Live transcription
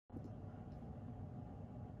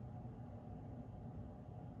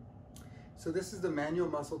So this is the manual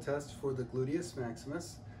muscle test for the gluteus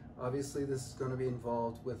maximus. Obviously this is going to be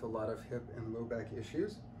involved with a lot of hip and low back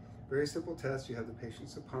issues. Very simple test. You have the patient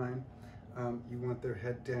supine. You want their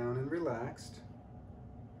head down and relaxed.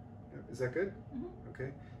 Is that good? Mm-hmm.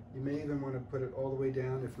 Okay. You may even want to put it all the way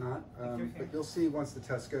down if not, but you'll see once the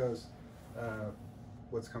test goes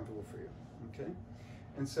what's comfortable for you. Okay.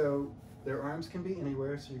 And so their arms can be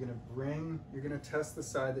anywhere, so you're going to test the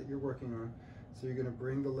side that you're working on. So you're going to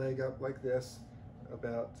bring the leg up like this,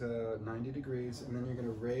 about 90 degrees, and then you're going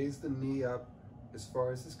to raise the knee up as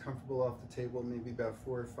far as is comfortable off the table, maybe about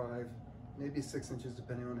 4 or 5, maybe 6 inches,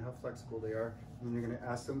 depending on how flexible they are. And then you're going to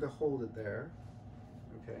ask them to hold it there,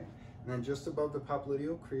 okay? And then just above the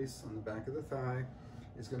popliteal crease on the back of the thigh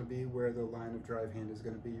is going to be where the line of drive hand is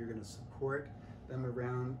going to be. You're going to support them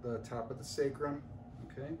around the top of the sacrum,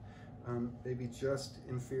 okay? Maybe just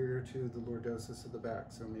inferior to the lordosis of the back,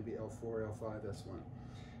 so maybe L4, L5, S1.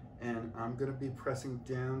 And I'm going to be pressing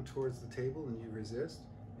down towards the table, and you resist,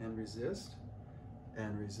 and resist,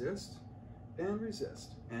 and resist, and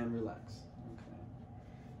resist, and relax. Okay.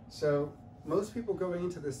 So most people going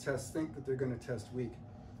into this test think that they're going to test weak,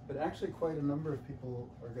 but actually quite a number of people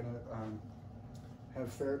are going to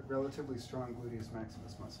have relatively strong gluteus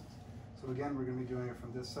maximus muscles. So again, we're going to be doing it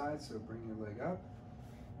from this side, so bring your leg up.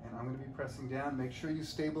 And I'm going to be pressing down. Make sure you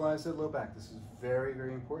stabilize their low back. This is very,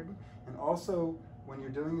 very important. And also, when you're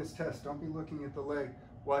doing this test, don't be looking at the leg.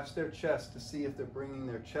 Watch their chest to see if they're bringing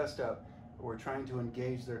their chest up or trying to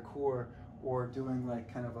engage their core or doing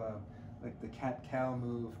like kind of like the cat-cow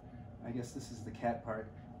move. I guess this is the cat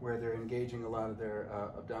part where they're engaging a lot of their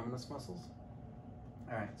abdominis muscles.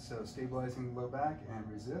 All right, so stabilizing the low back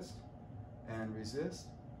and resist, and resist,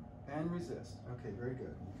 and resist. Okay, very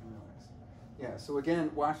good. You can relax. Yeah, so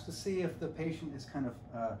again, watch to see if the patient is kind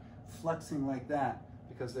of flexing like that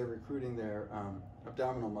because they're recruiting their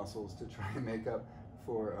abdominal muscles to try and make up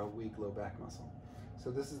for a weak low back muscle.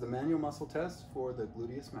 So this is the manual muscle test for the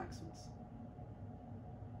gluteus maximus.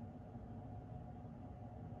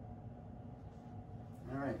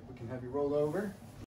 All right, we can have you roll over.